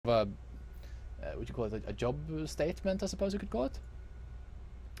a, what you call it, a job statement, I suppose you could call it.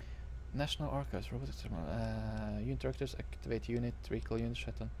 National Archives, robotic terminal, unit directors, activate unit, recall unit,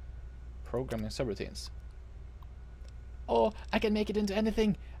 shut down, programming subroutines. Oh, I can make it into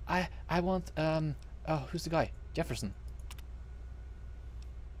anything. I want, oh, who's the guy? Jefferson.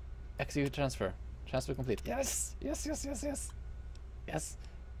 Execute transfer. Transfer complete. Yes, yes, yes, yes, yes. Yes.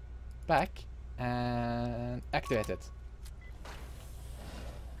 Back and activate it.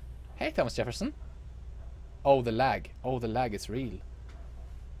 Hey, Thomas Jefferson. Oh, the lag. Oh, the lag is real.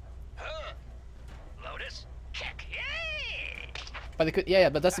 Lotus, check. Yay! But it could, yeah,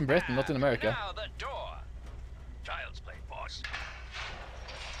 but that's in Britain, not in America. Now the door. Child's play, boss.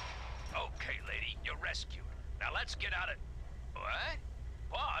 Okay, lady, you're rescued. Now let's get out of... What?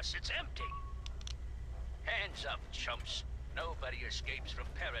 Boss, it's empty. Hands up, chumps. Nobody escapes from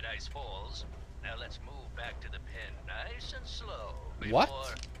Paradise Falls. Now let's move back to the pen, nice and slow. Before...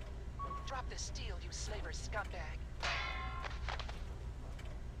 What? Drop the steel, you slaver scumbag.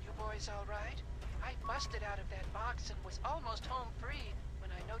 You boys all right? I busted out of that box and was almost home free when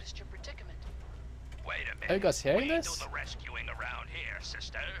I noticed your predicament. Wait a minute. Are you guys hearing we this? do the rescuing around here,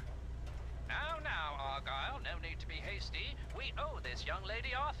 sister. Now, Argyle, no need to be hasty. We owe this young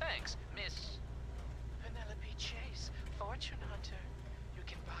lady our thanks, Miss... Penelope Chase, fortune hunter. You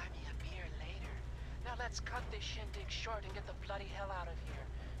can buy me a beer later. Now let's cut this shindig short and get the bloody hell out of here.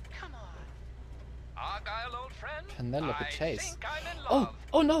 Come on. Argyle, old friend. Penelope Chase. I think I'm in love.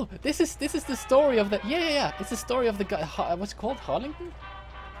 Oh no! This is the story of the It's the story of the guy. What's it called? Harlington?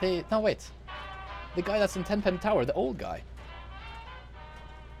 No, wait. The guy that's in Tenpenny Tower, the old guy.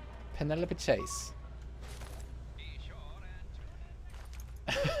 Penelope Chase.